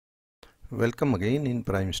Welcome again in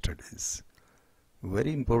Prime Studies.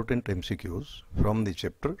 Very important MCQs from the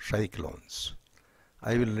chapter Cyclones.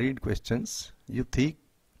 I will read questions. You think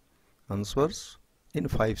answers in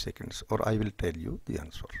 5 seconds or I will tell you the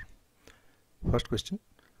answer. First question.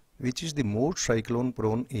 Which is the most cyclone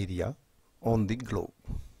prone area on the globe?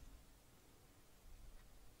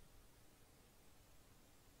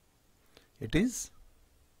 It is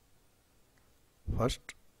first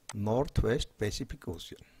Northwest Pacific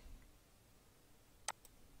Ocean.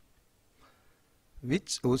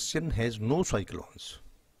 Which ocean has no cyclones?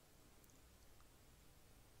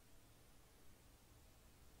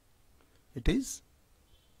 It is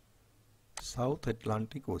South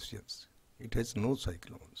Atlantic Oceans. It has no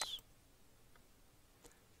cyclones.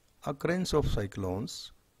 Occurrence of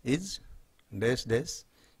cyclones is dash dash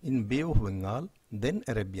in Bay of Bengal, then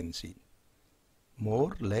Arabian Sea.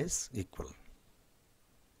 More, less, equal.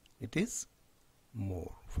 It is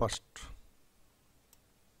more, first.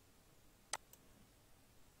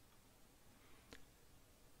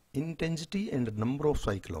 Intensity and number of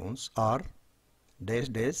cyclones are dash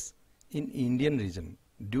dash in Indian region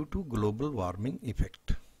due to global warming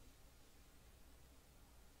effect.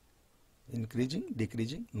 Increasing,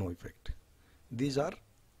 decreasing, no effect. These are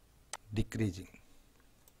decreasing.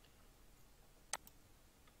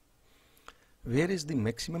 Where is the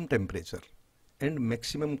maximum temperature and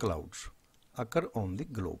maximum clouds occur on the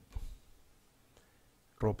globe?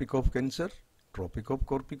 Tropic of Cancer, Tropic of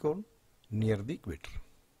Capricorn, near the equator.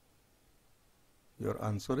 Your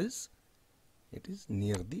answer is, it is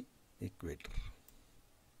near the equator.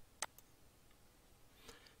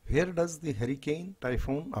 Where does the hurricane,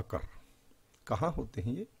 typhoon occur? कहाँ होते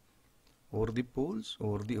हैं ये? Over the poles,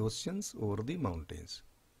 over the oceans, over the mountains.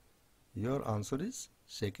 Your answer is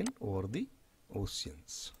second, over the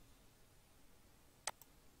oceans.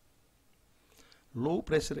 Low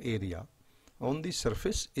pressure area on the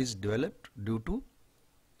surface is developed due to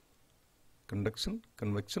conduction,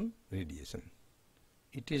 convection, radiation.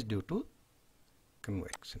 It is due to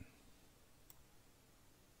convection.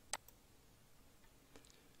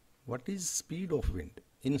 What is speed of wind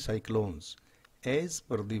in cyclones as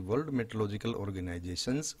per the World Meteorological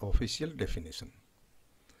Organization's official definition?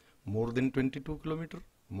 More than 22 km,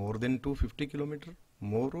 more than 250 km,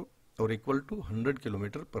 more or equal to 100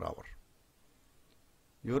 km per hour.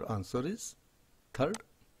 Your answer is third,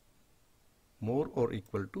 more or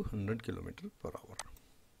equal to 100 km per hour.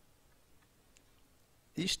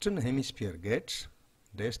 Eastern hemisphere gets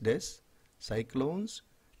dash dash cyclones,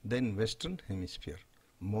 then western hemisphere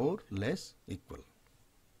more, less, equal.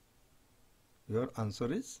 Your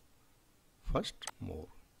answer is first, more.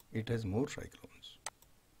 It has more cyclones.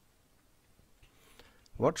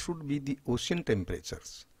 What should be the ocean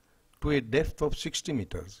temperatures to a depth of 60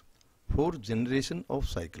 meters for generation of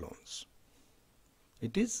cyclones?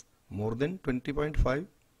 It is more than 20.5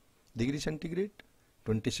 degrees centigrade,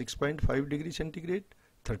 26.5 degrees centigrade,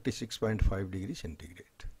 36.5 degrees centigrade.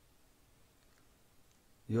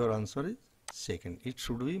 Your answer is second. It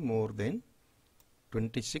should be more than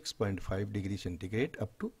 26.5 degrees centigrade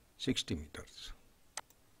up to 60 meters.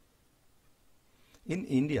 In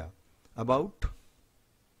India, about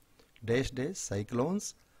dash dash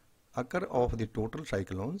cyclones occur of the total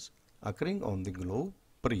cyclones occurring on the globe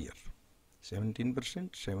per year. 17%,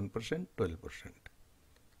 7%, 12%.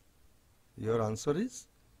 Your answer is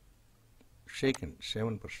second,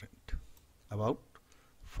 7%. About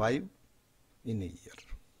 5 in a year.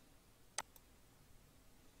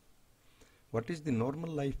 What is the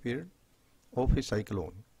normal life period of a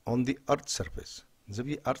cyclone on the earth surface? जब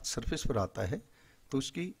ये earth surface पर आता है तो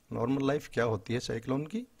उसकी normal life क्या होती है साइक्लोन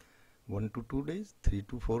की? 1 to 2 days, 3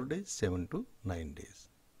 to 4 days, 7 to 9 days.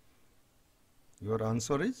 Your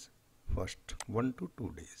answer is first, 1 to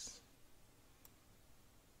 2 days.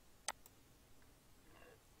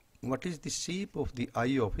 What is the shape of the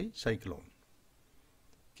eye of a cyclone?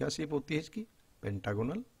 क्या शेप होती है इसकी?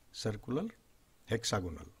 Pentagonal, circular,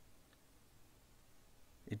 hexagonal.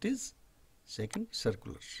 It is second,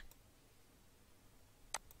 circular.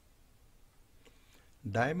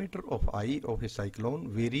 Diameter of eye of a cyclone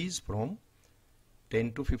varies from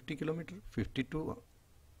 10 to 50 km, 50 to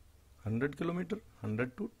 100 km,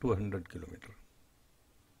 100 to 200 km.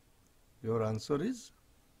 Your answer is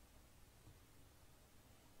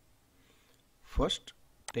first,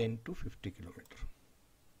 10 to 50 km.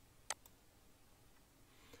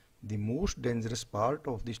 The most dangerous part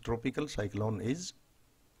of this tropical cyclone is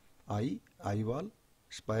eye wall,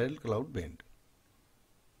 spiral cloud band.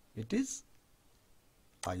 It is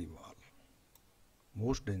eye wall,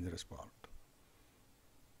 most dangerous part.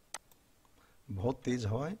 बहुत तेज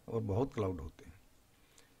हवाएं और बहुत cloud होते हैं.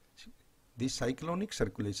 The cyclonic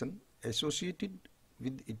circulation associated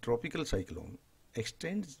with a tropical cyclone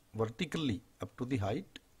extends vertically up to the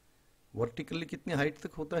height. Vertically कितने height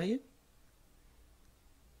तक होता है ये?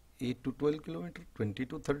 8 to 12 kilometer, 20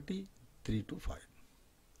 to 30, 3 to 5,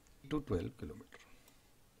 8 to 12 kilometer.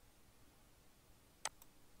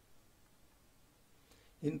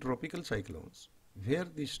 In tropical cyclones, where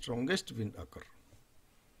the strongest wind occur,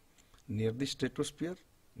 near the stratosphere,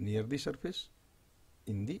 near the surface,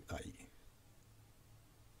 in the eye.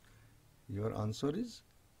 Your answer is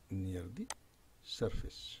near the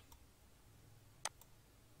surface.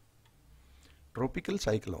 Tropical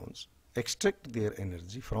cyclones extract their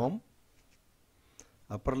energy from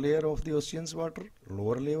upper layer of the ocean's water,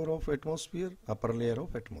 lower layer of atmosphere, upper layer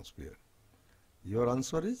of atmosphere. Your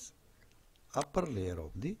answer is upper layer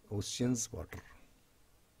of the ocean's water.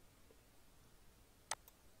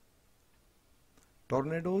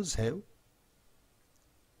 Tornadoes have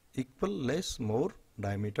equal, less, more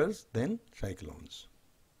diameters than cyclones.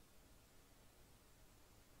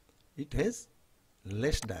 It has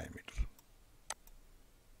less diameter.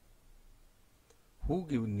 Who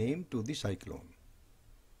give name to the cyclone?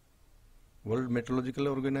 World Meteorological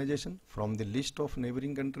Organization from the list of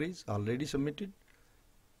neighboring countries already submitted.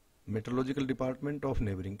 Meteorological Department of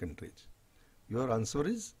neighboring countries. Your answer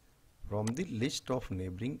is from the list of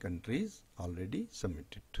neighboring countries already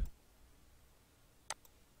submitted.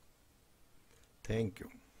 Thank you.